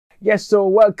Yes, so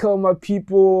welcome my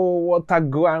people. What are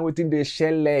going within the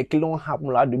shell? Yo,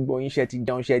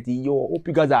 hope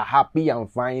you guys are happy and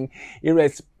fine,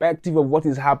 irrespective of what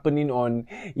is happening on,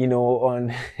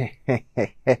 on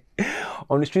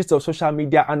on the streets of social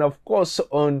media, and of course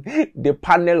on the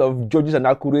panel of judges and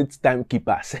accurate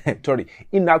timekeepers. Sorry,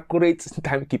 inaccurate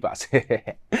timekeepers.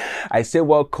 I say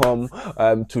welcome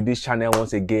to this channel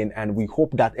once again, and we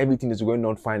hope that everything is going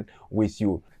on fine with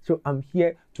you. So I'm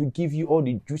here to give you all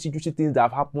the juicy things that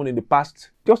have happened in the past,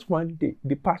 just one day,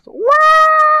 the past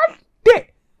one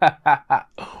day.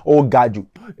 Oh, Gaju,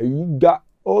 you got,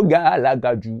 oh, Gala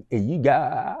Gaju, you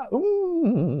got.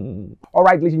 All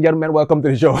right, ladies and gentlemen, welcome to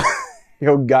the show.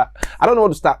 Yo, God, I don't know what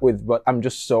to start with, but I'm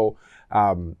just so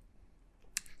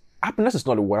happiness is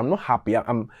not a word. I'm not happy.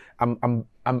 I'm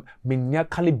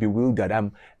maniacally bewildered.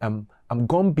 I'm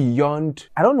gone beyond.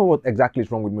 I don't know what exactly is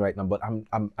wrong with me right now, but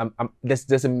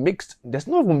there's a mixed. There's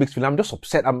not even mixed feeling. I'm just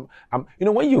upset.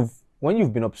 When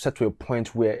you've been upset to a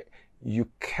point where you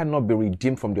cannot be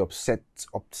redeemed from the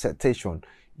upsetation,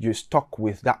 you're stuck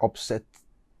with that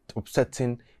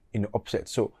upsetting upset.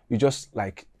 So you just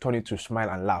like turn it to smile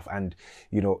and laugh, and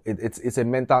it's a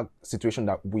mental situation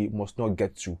that we must not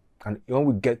get to. And when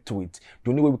we get to it, the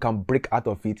only way we can break out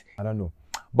of it, I don't know.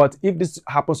 But if this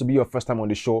happens to be your first time on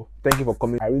the show, thank you for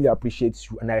coming. I really appreciate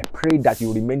you, and I pray that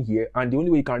you remain here. And the only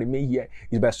way you can remain here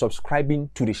is by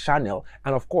subscribing to the channel,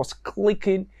 and of course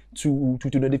clicking to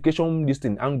notification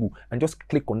listing angle, and just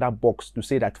click on that box to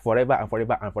say that forever and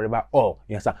forever and forever all.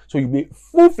 Yes, sir. So you'll be a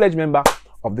full-fledged member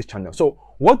of this channel. So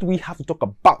what we have to talk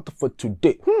about for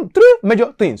today? Three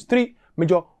major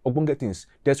ogbonge things.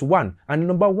 There's one, and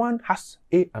number one has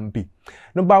A and B.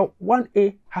 Number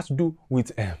 1A has to do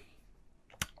with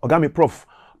Ogami Prof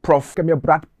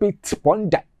Brad Pitt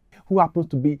Ponda, who happens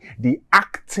to be the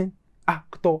acting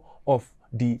actor of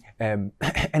the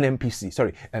NDDC.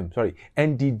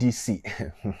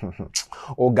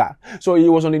 Oh God. So he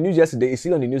was on the news yesterday. He's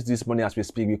still on the news this morning as we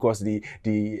speak, because the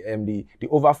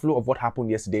overflow of what happened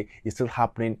yesterday is still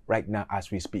happening right now as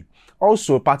we speak.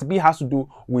 Also, part B has to do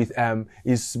with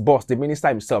his boss, the minister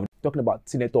himself, talking about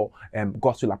Senator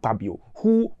Godswill Akpabio,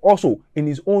 who also in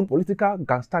his own political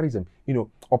gangsterism,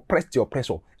 oppressed the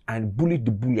oppressor and bullied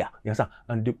the bullier. Yes, sir.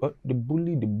 And the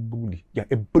bully. Yeah,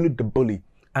 he bullied the bully.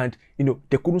 And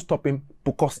they couldn't stop him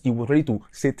because he was ready to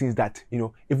say things that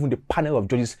even the panel of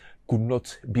judges could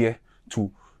not bear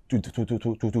to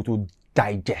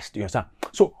digest. You understand?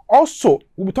 So also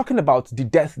we'll be talking about the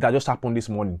death that just happened this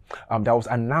morning. That was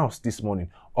announced this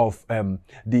morning of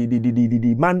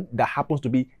the man that happens to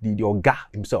be the Oga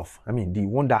himself. I mean, the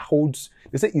one that holds.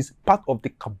 They say is part of the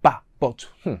Kaaba, but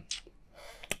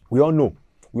we all know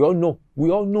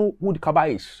who the Kaaba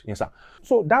is. Yes, sir.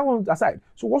 So that one aside,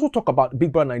 so we'll also talk about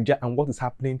Big Brother Naija and what is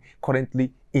happening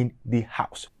currently in the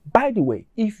house. By the way,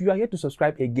 if you are yet to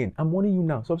subscribe again, I'm warning you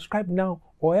now, subscribe now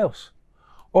or else.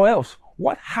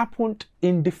 What happened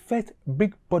in the first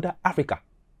Big Brother Africa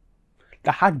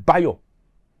that had bio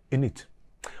in it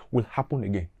will happen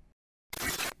again.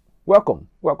 Welcome.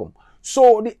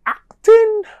 So the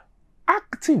acting,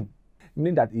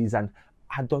 meaning that he is an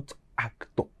adult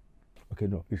actor. Okay,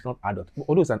 no, it's not adult.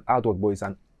 Although it's an adult, but it's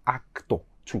an actor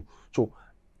too. So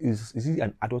is he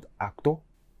an adult actor?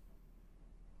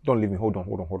 Don't leave me. Hold on.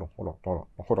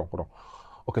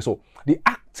 Okay, so the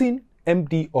acting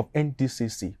MD of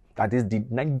NDCC, that is the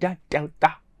Niger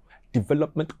Delta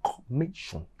Development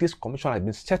Commission. This commission has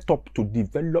been set up to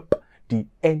develop the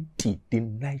NT, the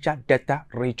Niger Delta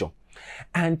region.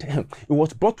 And it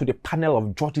was brought to the panel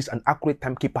of judges and accurate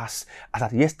timekeepers as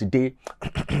at yesterday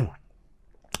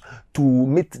to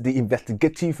meet the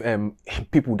investigative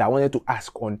people that wanted to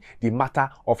ask on the matter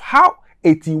of how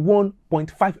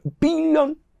 81.5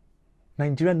 billion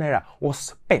Nigerian naira was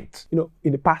spent,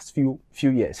 in the past few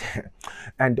years.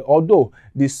 And although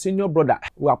the senior brother,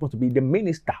 who happens to be the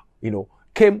minister,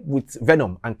 came with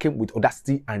venom and came with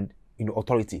audacity and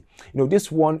authority. This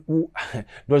one who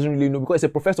doesn't really know, because he's a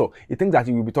professor, he thinks that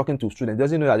he will be talking to students,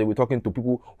 doesn't know that he will be talking to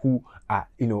people who are,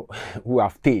 who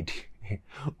have stayed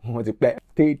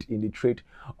in the trade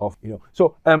of,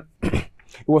 So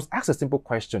it was asked a simple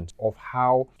question of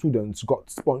how students got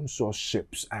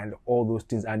sponsorships and all those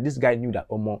things, and this guy knew that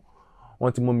and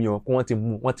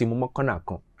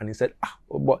he said,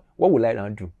 but what will I now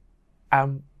do?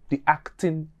 I'm the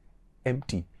acting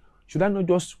MT. Should I not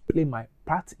just play my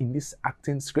part in this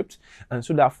acting script? And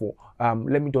so therefore,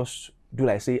 let me just do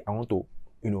like say I want to,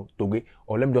 toge,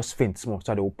 or let me just faint small,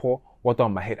 so they will pour water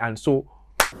on my head. And so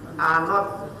I'm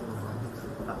not.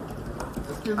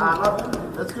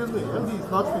 Excuse me. MD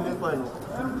is not feeling fine.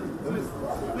 Please.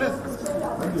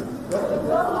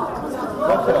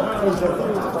 Let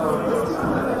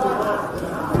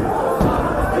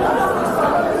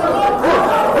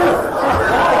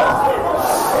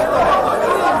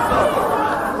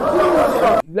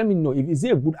me know if is he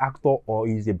a good actor or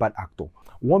is he a bad actor.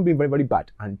 1 being very, very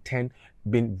bad and 10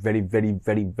 being very, very,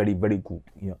 very, very, very good.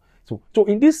 You know. So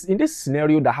in this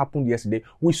scenario that happened yesterday,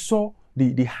 we saw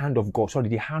the hand of God, sorry,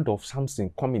 the hand of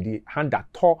Samson coming, the hand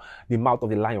that tore the mouth of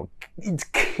the lion.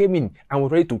 It came in and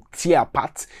was ready to tear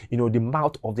apart, you know, the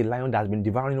mouth of the lion that has been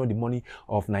devouring all the money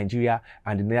of Nigeria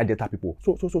and the Niger Delta people.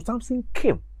 So Samson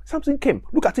came. Samson came.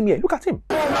 Look at him here. Look at him.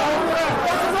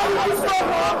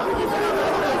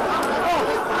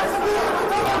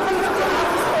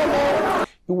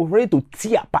 He was ready to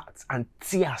tear apart and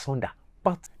tear asunder.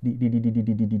 But the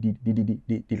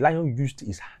lion used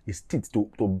his teeth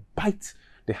to bite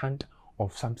the hand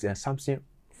of Samson, and Samson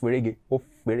ran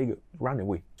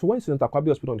away. So when Senator Kwabi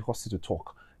was put on the hot seat to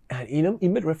talk, and you know, he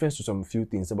made reference to some few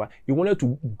things about he wanted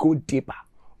to go deeper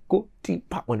on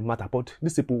the matter. But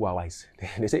these people were wise.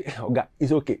 They say, "Oh God,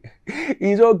 it's okay,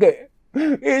 it's okay,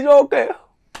 it's okay."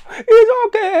 It's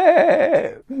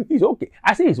okay. It's okay.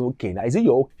 I say it's okay. Now, is it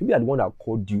your? Maybe I'm the one that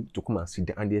called you to come and sit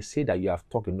there, and they say that you have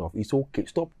talked enough. It's okay.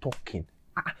 Stop talking.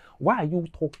 Why are you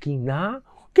talking now?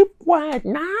 Keep quiet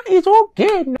now. It's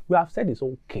okay. We have said it's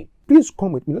okay. Please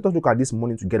come with me. Let us look at this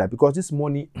money together, because this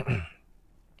money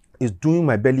is doing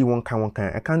my belly one kind.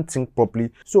 I can't think properly.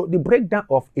 So the breakdown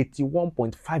of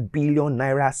 81.5 billion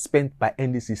naira spent by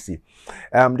NDCC.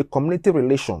 The community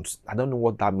relations, I don't know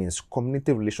what that means.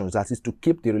 Community relations, that is to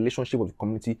keep the relationship of the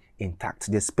community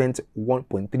intact. They spent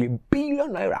 1.3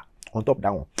 billion naira on top of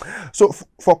that one. So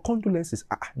for condolences,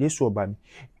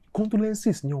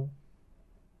 condolences, no.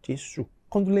 Jesus,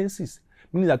 condolences.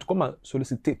 Meaning that to come and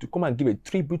solicitate, to come and give a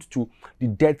tribute to the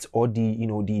death or the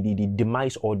the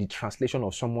demise or the translation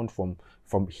of someone from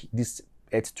this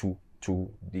earth to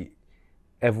the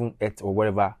heaven earth or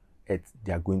wherever earth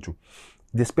they are going to.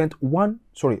 They spent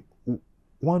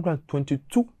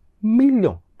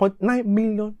 122.9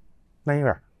 million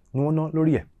naira. No,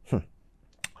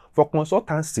 For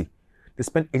consultancy, they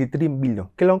spent 83 million.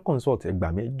 Kelon consult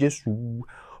Jesus.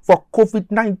 For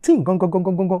COVID-19,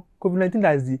 COVID-19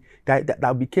 that is the guy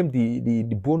that became the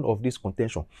bone of this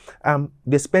contention.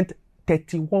 They spent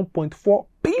 31.4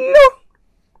 billion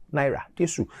naira.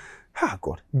 Jesus.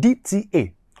 God.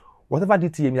 DTA. Whatever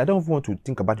DTA means, I don't want to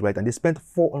think about it right. And they spent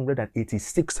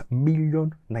 486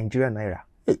 million Nigerian naira.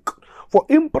 Hey, for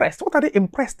impressed. What are they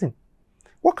impressed in?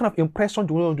 What kind of impression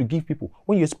do you want to give people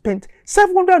when you spent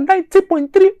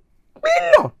 790.3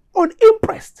 million on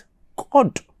impressed?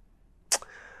 God.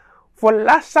 For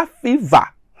Lassa fever.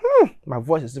 My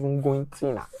voice is even going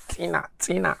Tina.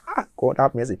 God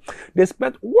have mercy. They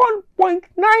spent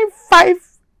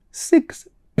 1.956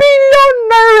 billion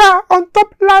naira on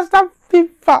top Lassa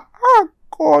fever.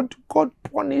 God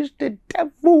punish the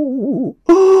devil.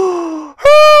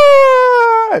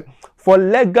 For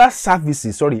legal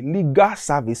services.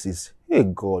 Hey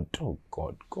God, oh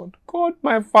God,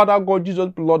 my Father, God, Jesus,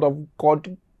 blood of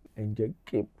God, Angel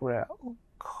Gabriel.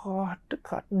 God,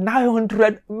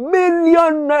 900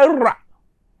 million naira.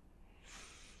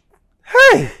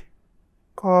 Hey,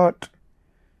 God.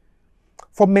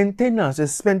 For maintenance, they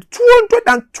spent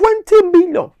 220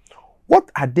 million. What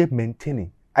are they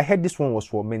maintaining? I heard this one was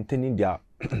for maintaining their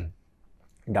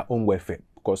own welfare,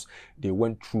 because they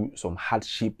went through some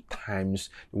hardship times.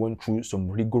 They went through some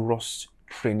rigorous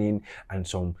training and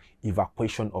some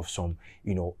evacuation of some,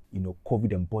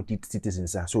 COVID embodied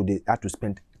citizens. So they had to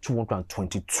spend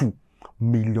 222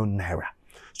 million naira.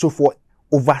 So for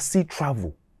overseas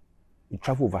travel, you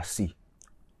travel overseas.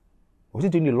 Was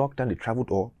it during the lockdown they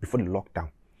traveled or before the lockdown?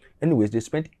 Anyways, they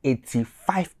spent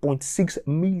 85.6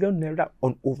 million naira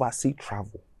on overseas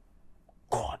travel.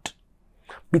 God.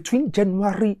 Between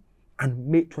January and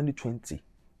May 2020,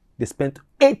 they spent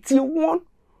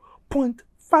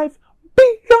 81.5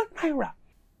 billion naira.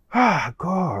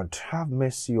 God, have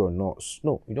mercy on us.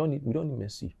 No, we don't need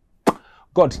mercy.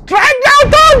 God, strike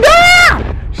down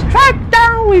thunder! Strike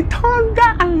down with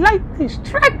thunder and lightning.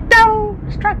 Strike down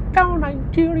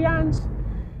Nigerians.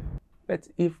 But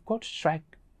if God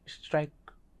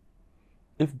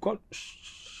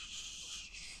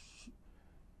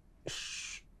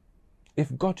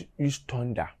if God used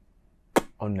thunder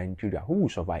on Nigeria, who will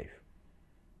survive?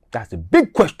 That's the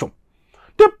big question.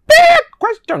 The big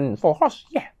question for us,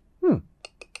 yeah.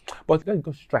 But let's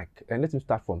go strike and let him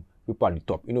start from people at the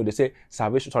top. They say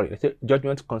salvation, they say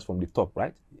judgment comes from the top,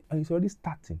 right? And it's already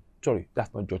starting. Sorry,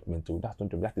 that's not judgmental. That's not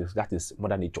judgmental. That is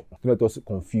mother nature. Do not also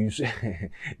confuse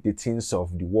the things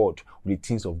of the world with the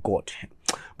things of God.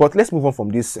 But let's move on from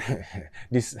this.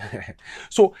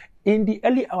 So in the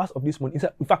early hours of this morning,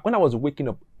 in fact, when I was waking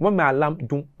up, when my alarm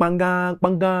doing banga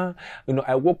banga,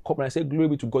 I woke up and I said, "Glory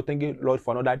be to God, thank you, Lord,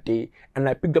 for another day." And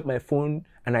I picked up my phone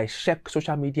and I checked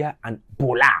social media, and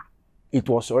voila, it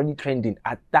was already trending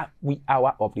at that wee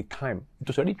hour of the time. It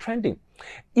was already trending.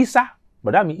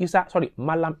 Malam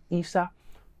Isa.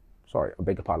 Sorry, I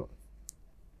beg your pardon.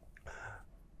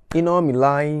 Me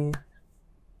lying.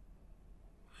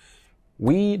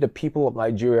 We, the people of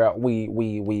Nigeria,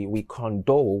 we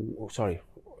condole. Sorry,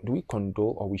 do we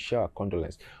condole or we share our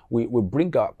condolence? We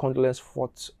bring our condolence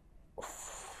forth.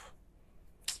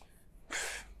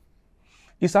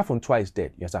 Isa Funtua is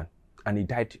dead, you understand? And he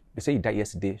died. They say he died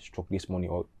yesterday, stroke this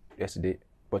morning or yesterday.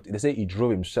 But they say he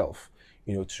drove himself,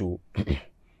 to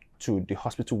to the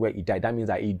hospital where he died. That means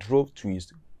that he drove to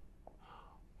his.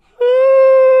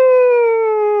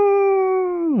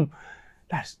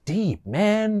 That's deep,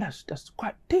 man. That's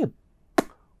quite deep.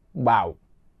 Wow.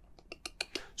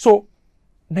 So,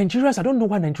 Nigerians, I don't know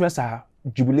why Nigerians are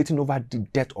jubilating over the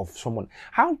death of someone.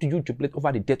 How do you jubilate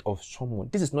over the death of someone?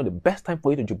 This is not the best time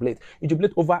for you to jubilate. You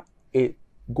jubilate over a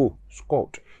goal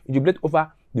scored. You jubilate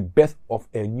over the birth of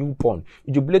a newborn.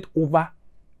 You jubilate over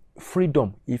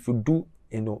freedom. If you do,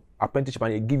 apprenticeship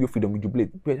and they give you freedom, you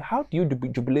jubilate. But how do you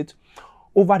jubilate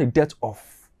over the death of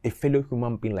a fellow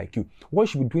human being like you? What you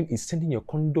should be doing is sending your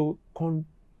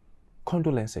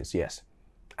condolences, yes,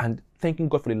 and thanking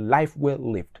God for the life well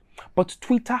lived. But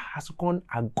Twitter has gone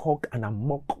agog and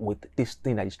amok with this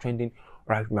thing that is trending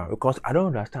right now, because I don't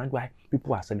understand why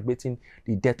people are celebrating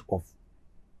the death of.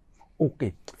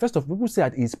 Okay, first of all, people say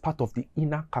that it's part of the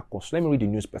inner caucus. Let me read the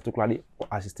news, particularly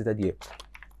as it stated here.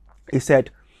 It said,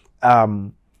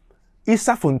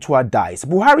 Isa Funtua dies.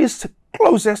 Buhari's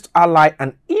closest ally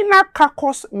and inner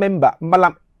caucus member,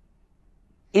 Malam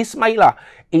Ismaila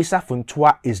Isa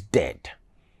Funtua, is dead.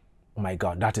 Oh my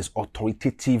God, that is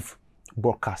authoritative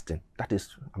broadcasting. That is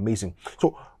amazing.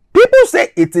 So people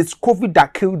say it is COVID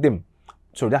that killed him.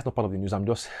 So that's not part of the news. I'm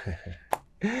just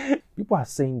people are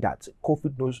saying that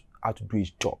COVID knows how to do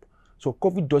his job. So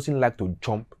COVID doesn't like to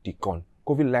jump the gun.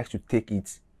 COVID likes to take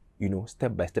it,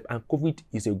 step by step. And COVID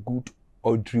is a good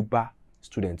algebra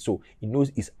student, so he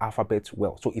knows his alphabet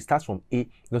well. So it starts from A,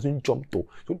 doesn't jump to.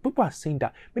 So people are saying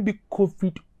that maybe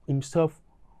COVID himself,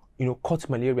 caught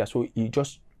malaria, so he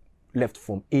just left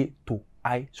from A to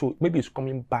I. So maybe it's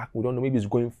coming back. We don't know. Maybe it's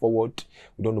going forward.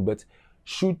 We don't know. But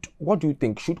what do you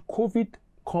think? Should COVID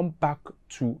come back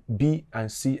to B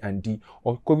and C and D,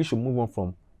 or COVID should move on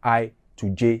from I to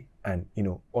J and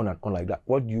on and on like that?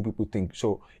 What do you people think?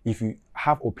 So if you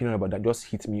have opinion about that, just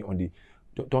hit me on the.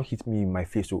 Don't hit me in my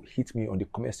face, so hit me on the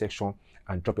comment section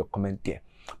and drop your comment there.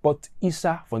 But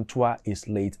Isa Funtua is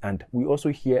late, and we also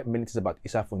hear many things about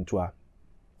Isa Funtua.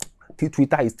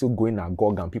 Twitter is still going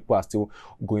agog and people are still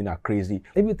going crazy.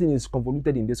 Everything is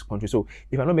convoluted in this country. So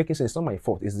if I'm not making sense, it's not my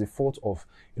fault. It's the fault of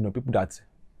people that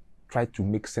try to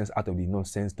make sense out of the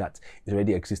nonsense that is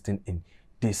already existing in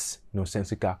this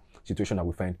nonsensical situation that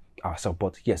we find ourselves.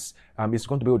 But yes, it's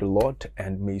going to be with the Lord,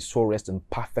 and may his soul rest in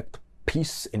perfect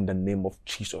peace in the name of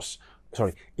Jesus.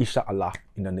 Sorry, Inshallah,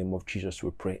 in the name of Jesus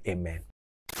we pray. Amen.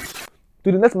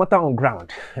 To the next matter on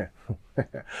ground.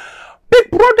 Big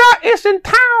brother is in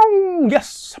town.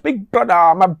 Yes, big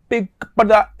brother. My big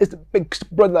brother is the big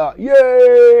brother.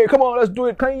 Yay! Come on, let's do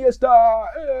it. Kanye star.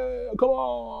 Hey, come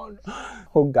on.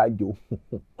 Oh God, you.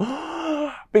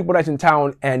 Big brother is in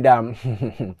town, and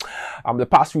the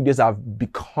past few days have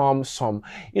become some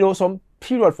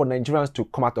period for Nigerians to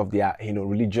come out of their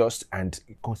religious and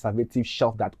conservative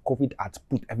shelf that COVID has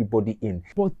put everybody in.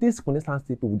 But these Conestance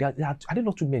people, are there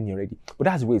not too many already? But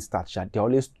that's the way it starts. There are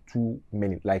always too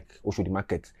many, like Oshodi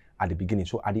Market at the beginning.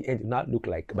 So at the end, it not look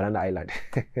like Banana Island.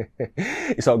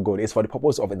 It's all good. It's for the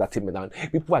purpose of entertainment,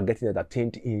 and people are getting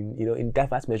entertained in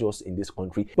diverse measures in this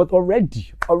country. But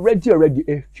already,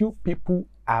 a few people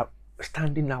are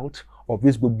standing out of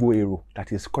this Gbogbo Ero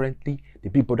that is currently the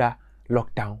Big Brother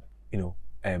lockdown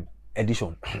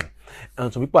edition.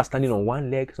 And some people are standing on one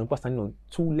leg, some people are standing on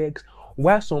two legs,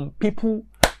 while some people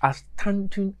are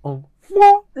standing on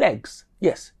 4 legs.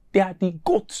 Yes, they are the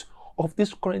goats of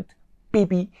this current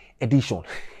baby edition.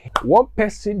 One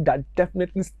person that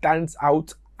definitely stands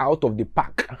out of the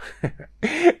pack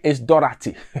is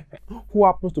Dorothy, who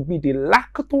happens to be the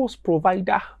lactose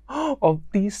provider of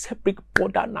this Big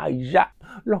Brother Naija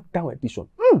lockdown edition.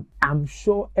 I'm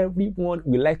sure everyone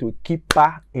will like to keep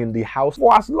her in the house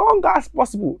for as long as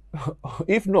possible.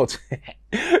 If not,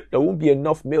 there won't be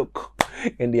enough milk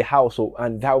in the household,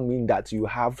 and that means that you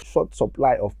have short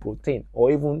supply of protein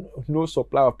or even no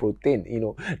supply of protein. You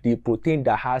know, the protein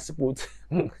that has both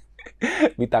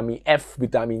vitamin F,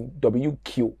 vitamin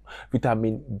WQ,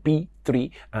 vitamin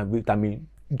B3, and vitamin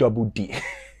D.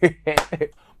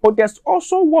 But there's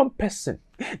also one person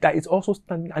that is also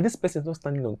standing, and this person is not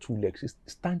standing on 2 legs, he's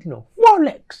standing on 4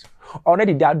 legs.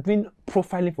 Already they are doing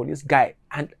profiling for this guy,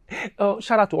 and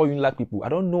shout out to all Unilag people. I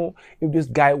don't know if this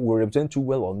guy will represent you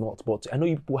well or not, but I know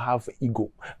people have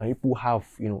ego and people have,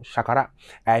 you know, shakara.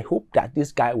 I hope that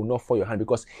this guy will not fall your hand,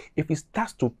 because if he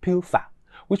starts to pilfer,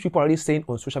 which people are already saying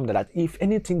on social media, that if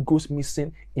anything goes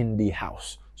missing in the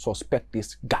house, suspect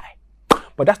this guy.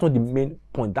 But that's not the main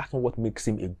point. That's not what makes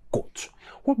him a goat.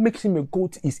 What makes him a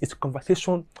goat is his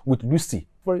conversation with Lucy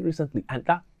very recently. And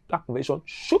that conversation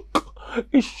shook.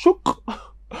 It shook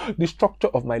the structure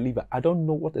of my liver. I don't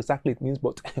know what exactly it means,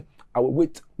 but I will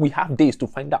wait. We have days to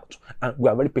find out, and we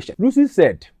are very patient. Lucy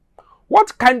said,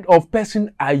 "What kind of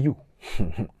person are you?"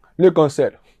 Lincoln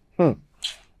said, "I'm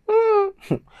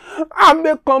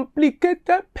a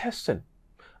complicated person.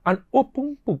 An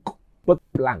open book, but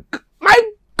blank."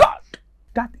 My God!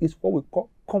 That is what we call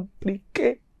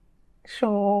complication.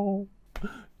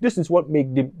 This is what makes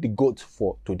them the goat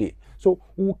for today. So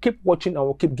we'll keep watching and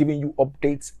we'll keep giving you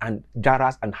updates and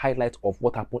jaras and highlights of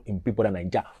what happened in Brother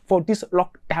Naija for this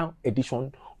lockdown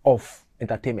edition of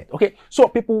entertainment. Okay, so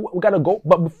people, we gotta go.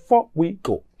 But before we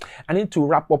go, I need to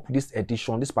wrap up this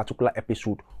edition, this particular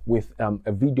episode, with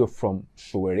a video from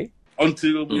Showere.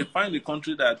 Until we find a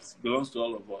country that belongs to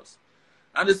all of us.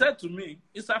 And they said to me,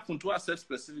 Isa Funtua said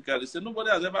specifically, he said, nobody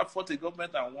has ever fought a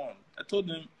government and won. I told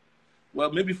him,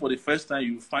 well, maybe for the first time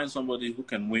you find somebody who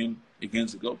can win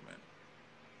against the government.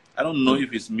 I don't know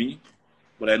if it's me,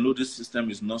 but I know this system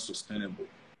is not sustainable.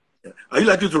 Are you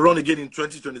likely to run again in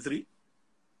 2023?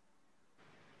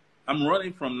 I'm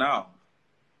running from now.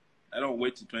 I don't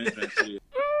wait till 2023.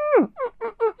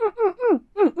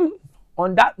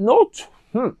 On that note,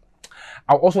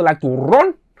 I would also like to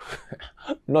run,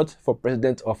 not for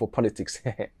president or for politics.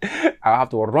 I'll have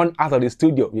to run out of the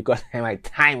studio because my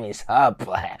time is up.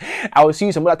 I will see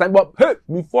you some other time. But hey,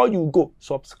 before you go,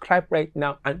 subscribe right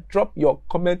now and drop your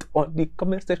comment on the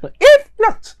comment section. If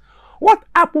not, what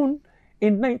happened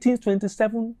in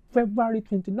 1927, February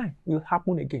 29 will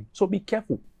happen again. So be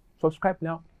careful. Subscribe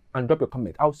now and drop your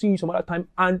comment. I'll see you some other time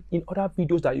and in other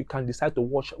videos that you can decide to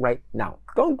watch right now.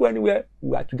 Don't go anywhere.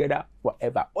 We are together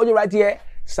forever. All right here,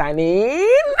 signing